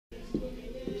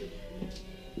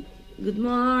Good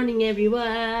morning,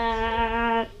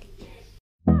 everyone.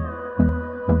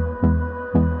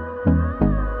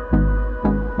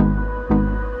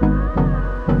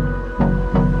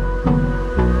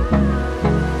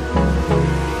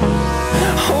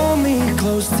 Hold me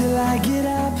close till I get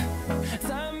up.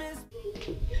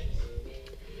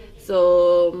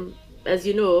 So, as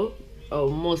you know, or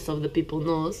most of the people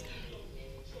knows,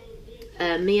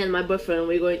 me and my boyfriend,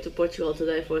 we're going to Portugal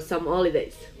today for some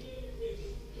holidays.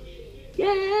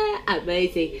 Yeah,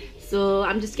 amazing. So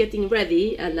I'm just getting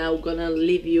ready and I'm gonna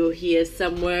leave you here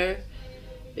somewhere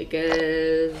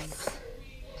because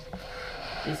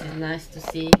this is nice to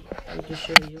see and to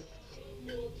show you.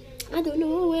 I don't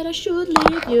know where I should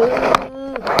leave you.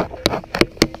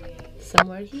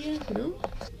 Somewhere here, no?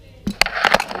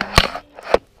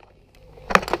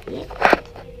 Yeah.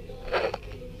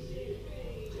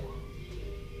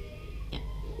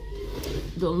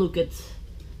 Don't look at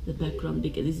the background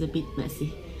because it's a bit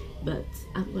messy, but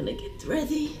I'm gonna get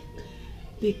ready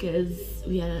because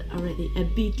we are already a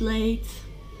bit late.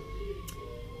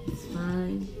 It's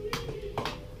fine.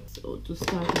 So to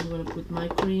start, I'm gonna put my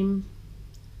cream,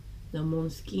 the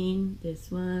Skin. This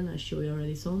one I show you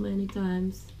already so many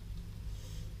times.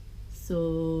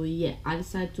 So yeah, I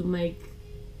decided to make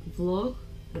a vlog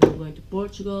when I'm going to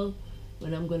Portugal,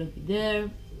 when I'm gonna be there.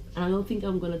 And I don't think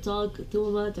I'm gonna talk too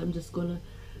much. I'm just gonna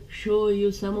show you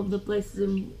some of the places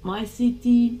in my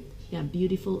city. Yeah,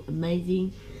 beautiful,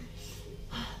 amazing.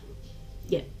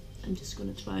 Yeah, I'm just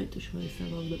gonna try to show you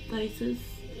some of the places.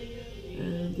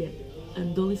 And yeah,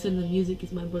 and don't listen to the music,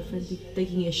 it's my boyfriend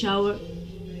taking a shower.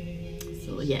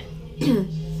 So yeah. So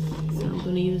I'm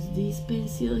gonna use this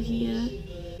pencil here.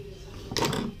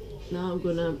 Now I'm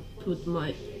gonna put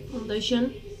my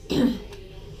foundation.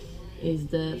 Is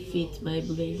the Fit Me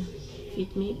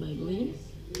Maybelline.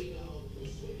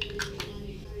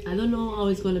 I don't know how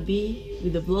it's gonna be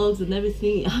with the vlogs and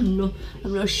everything. I'm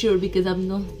not sure because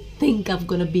think I'm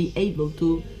gonna be able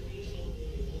to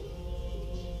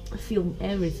film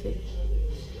everything.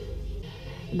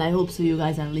 And I hope so you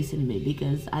guys are listening to me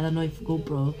because I don't know if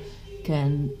GoPro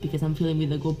can, because I'm filming with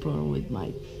the GoPro with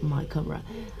my camera.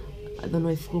 I don't know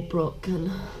if GoPro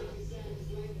can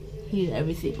hear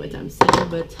everything what I'm saying,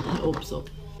 but I hope so.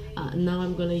 Now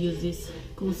I'm gonna use this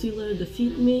concealer, the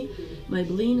Fit Me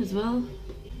Maybelline as well.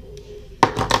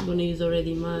 I'm gonna use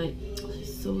already my,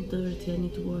 it's so dirty, I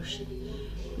need to wash it.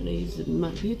 I'm gonna use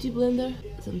my beauty blender.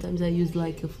 Sometimes I use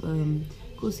like a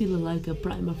concealer, like a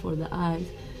primer for the eyes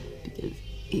because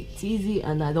it's easy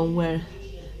and I don't wear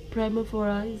primer for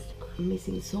eyes. I'm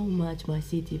missing so much my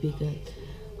city because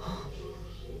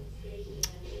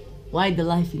why the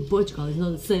life in Portugal is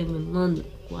not the same in London?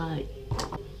 Why?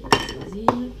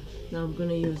 Now I'm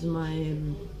gonna use my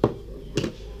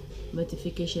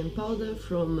mattification powder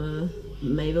from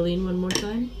Maybelline one more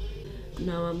time.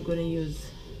 Now I'm gonna use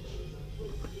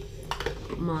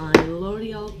my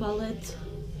L'Oreal palette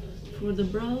for the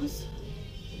brows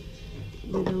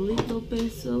with a little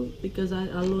pencil because I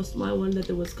lost my one that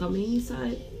was coming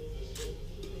inside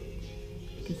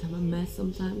because I'm a mess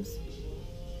sometimes.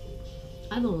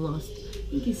 I don't lost. I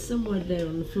think it's somewhere there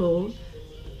on the floor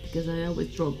because I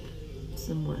always drop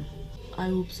somewhere. I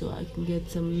hope so I can get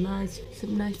some nice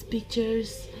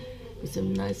pictures with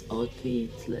some nice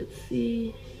outfits. Let's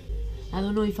see. I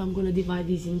don't know if I'm gonna divide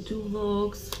this in 2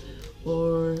 vlogs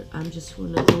or I'm just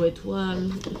gonna do it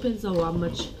one. Depends on how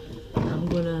much I'm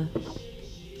gonna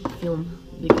film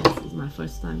because it's my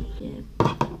first time. Yeah.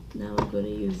 Now I'm gonna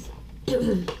use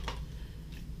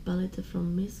palette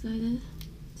from Misguided.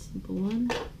 Simple one.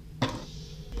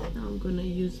 Now I'm gonna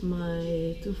use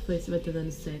my Too Faced Better Than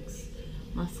Sex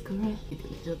mascara. It's a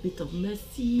little bit of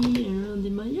messy around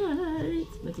in my eyes,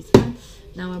 but it's fine.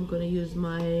 Now I'm gonna use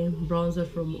my bronzer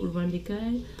from Urban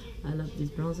Decay. I love this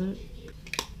bronzer.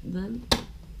 Then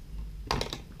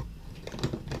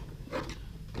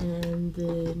and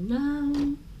now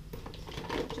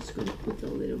just gonna put a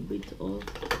little bit of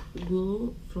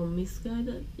glow from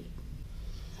Misguided. Yeah.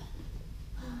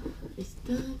 It's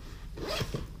done.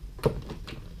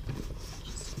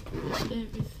 Just put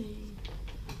everything.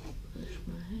 Brush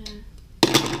my hair.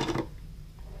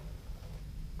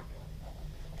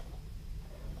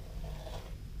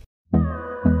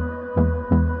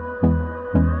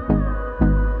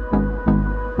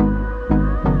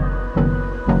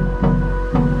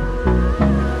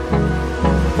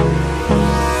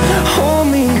 Hold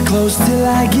me close till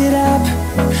I get up.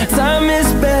 Time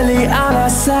is barely on our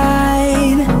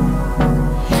side.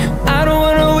 I don't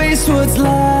wanna waste what's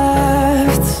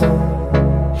left.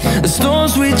 The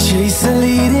storms we chase are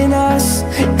leading us,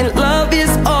 and love is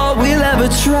all we'll ever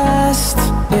trust.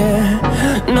 Yeah,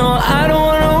 no, I don't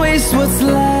wanna waste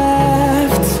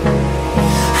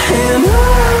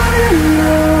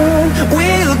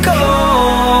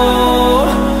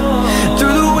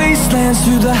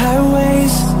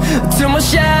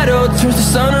turns to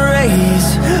sun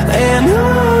rays, and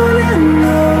on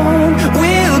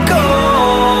we'll go,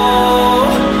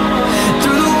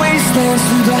 through the wastelands,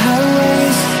 through the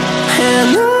highways,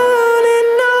 and on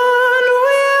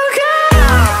we'll go.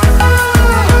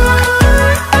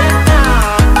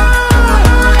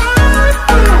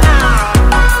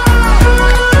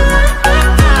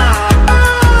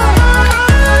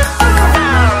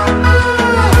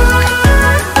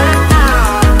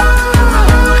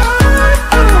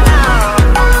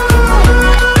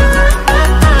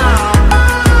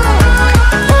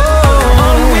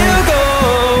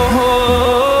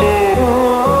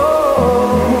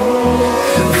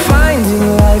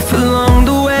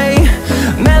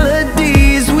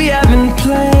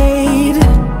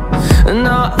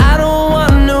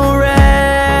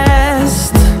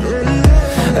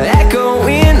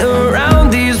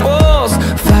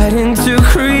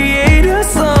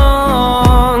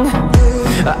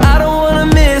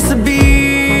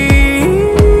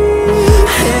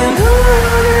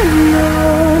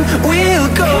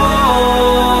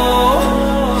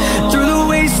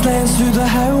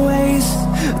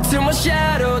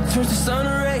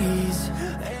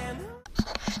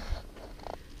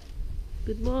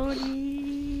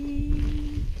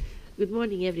 Good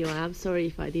morning everyone. I'm sorry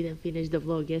if I didn't finish the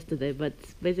vlog yesterday, but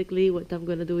basically what I'm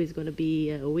gonna do is gonna be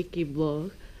a weekly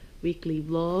vlog,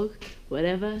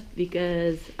 whatever,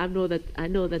 because I know that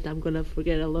I'm gonna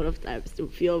forget a lot of times to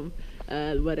film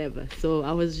whatever. So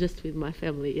I was just with my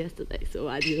family yesterday, so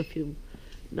I didn't film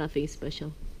nothing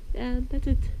special, and that's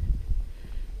it.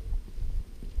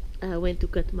 I went to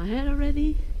cut my hair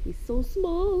already. It's so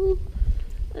small,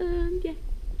 and yeah.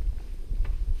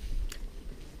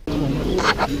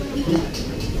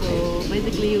 So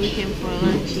basically we came for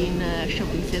lunch in a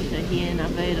shopping center here in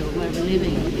Aveiro where we're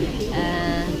living,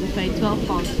 and we paid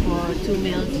 £12 for 2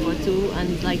 meals for two, and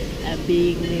it's like a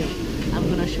big meal. I'm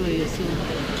gonna show you soon.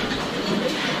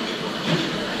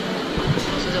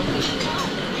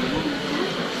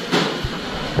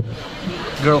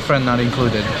 Girlfriend not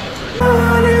included.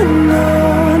 On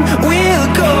we'll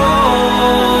go,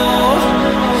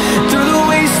 through the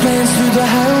wastelands, through the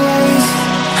highways,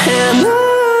 and on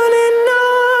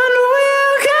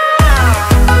we'll go.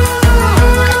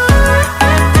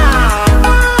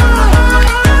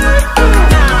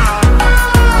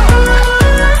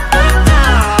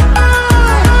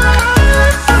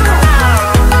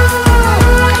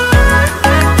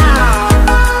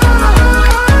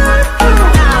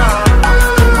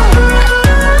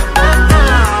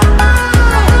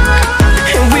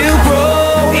 And we'll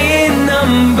grow in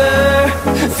number,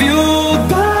 fueled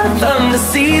by them to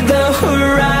see the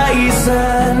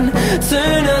horizon,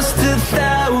 turn us to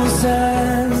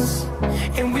thousands,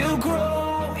 and we'll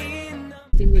grow in.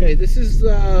 Okay, this is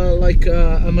like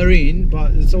a marine,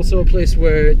 but it's also a place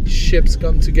where ships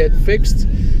come to get fixed.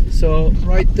 So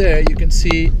right there you can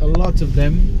see a lot of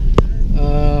them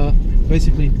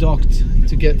basically docked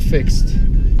to get fixed.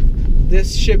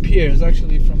 This ship here is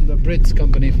actually from the Brits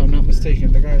company, if I'm not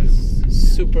mistaken. The guy is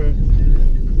super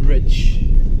rich.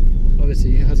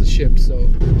 Obviously he has a ship, so.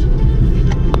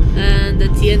 And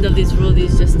at the end of this road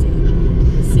is just the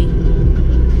sea.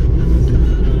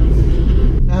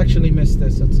 I actually missed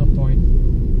this at some point.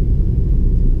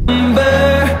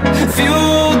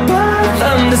 Fueled by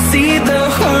them to see the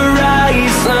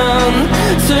horizon,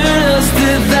 turn us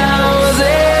to thousands,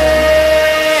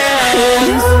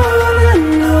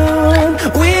 and on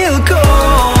we'll go,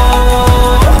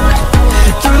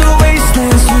 through the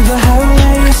wastelands, through the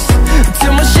highways,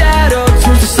 till my shadow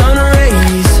turns to sun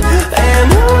rays,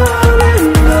 and on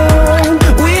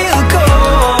we'll go,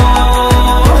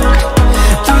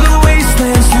 through the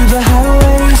wastelands, through the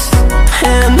highways,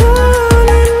 and on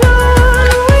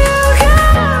we'll go.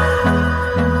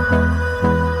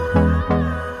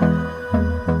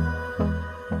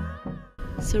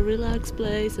 It's a relaxed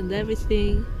place and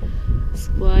everything. It's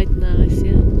quite nice,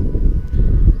 yeah.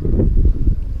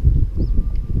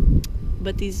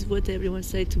 But this is what everyone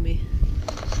said to me.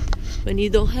 When you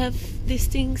don't have these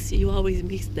things, you always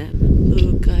miss them.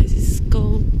 Look guys, it's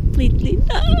completely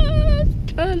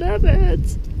nuts. I love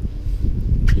it.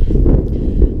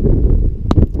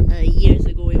 Years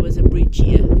ago it was a bridge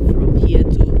here, from here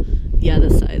to the other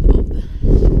side of the...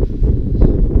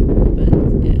 But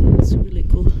yeah, it's really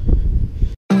cool.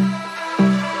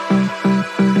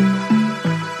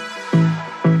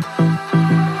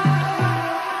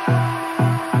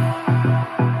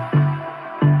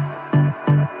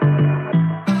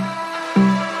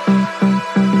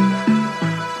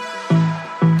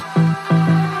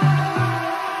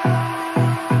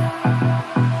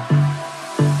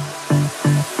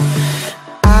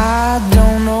 I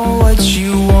don't know what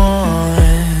you